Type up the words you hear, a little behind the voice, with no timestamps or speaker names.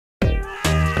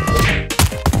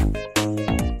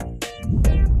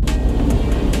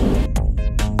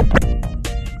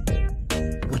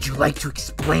like to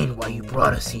explain why you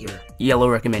brought us here. Yellow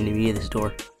recommended me to this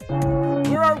door.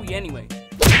 Where are we anyway?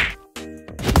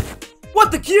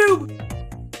 What, the cube?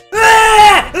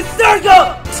 Ah! A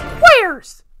circle!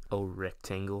 Squares! Oh,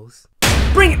 rectangles.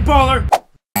 Bring it, baller!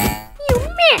 You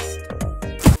missed!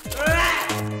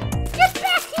 Get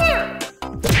back here!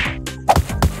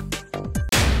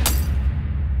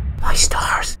 My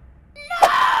stars.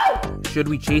 Should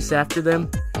we chase after them?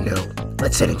 No,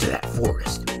 let's head into that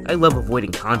forest. I love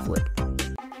avoiding conflict.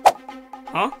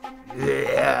 Huh?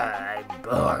 Yeah, I'm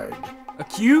bored. A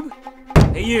cube?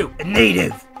 Hey, you! A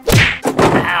native!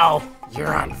 Ow!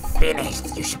 You're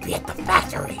unfinished. You should be at the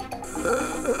factory.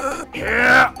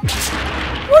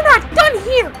 We're not done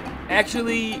here!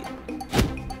 Actually,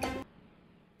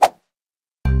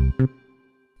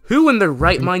 Who in their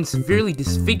right mind severely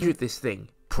disfigured this thing?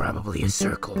 Probably a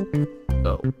circle.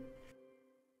 Oh.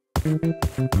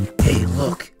 Hey,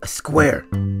 look, a square.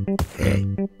 Hey,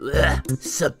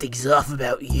 something's off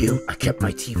about you. I kept my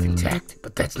teeth intact,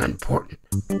 but that's not important.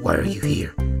 Why are you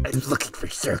here? I'm looking for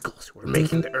circles. We're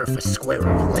making the Earth a square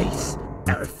place.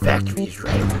 Our factory is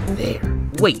right over there.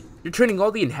 Wait, you're turning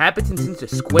all the inhabitants into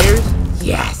squares?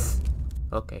 Yes.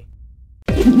 Okay.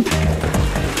 Stop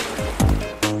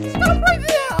right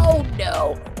there! Oh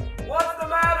no! what's the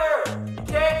matter? You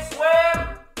can't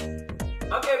swim?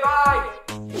 Okay, bye!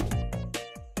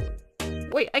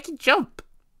 Wait, I can jump.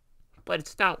 But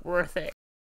it's not worth it.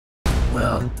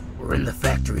 Well, we're in the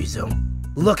factory zone.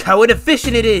 Look how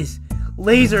inefficient it is!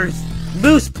 Lasers,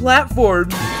 loose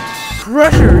platforms,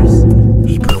 crushers,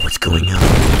 Ebro, what's going on?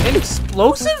 and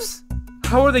explosives?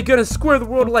 How are they gonna square the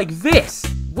world like this?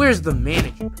 Where's the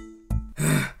manager?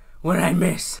 What'd I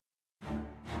miss?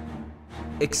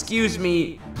 Excuse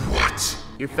me, What?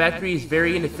 your factory is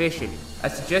very inefficient. I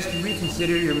suggest you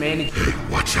reconsider your management.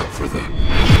 Hey, watch out for them.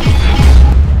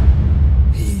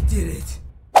 He did it.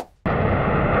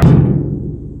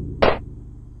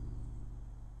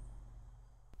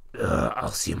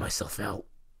 I'll see myself out.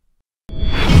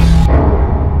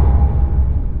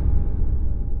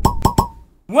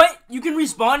 What? You can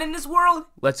respawn in this world?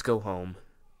 Let's go home.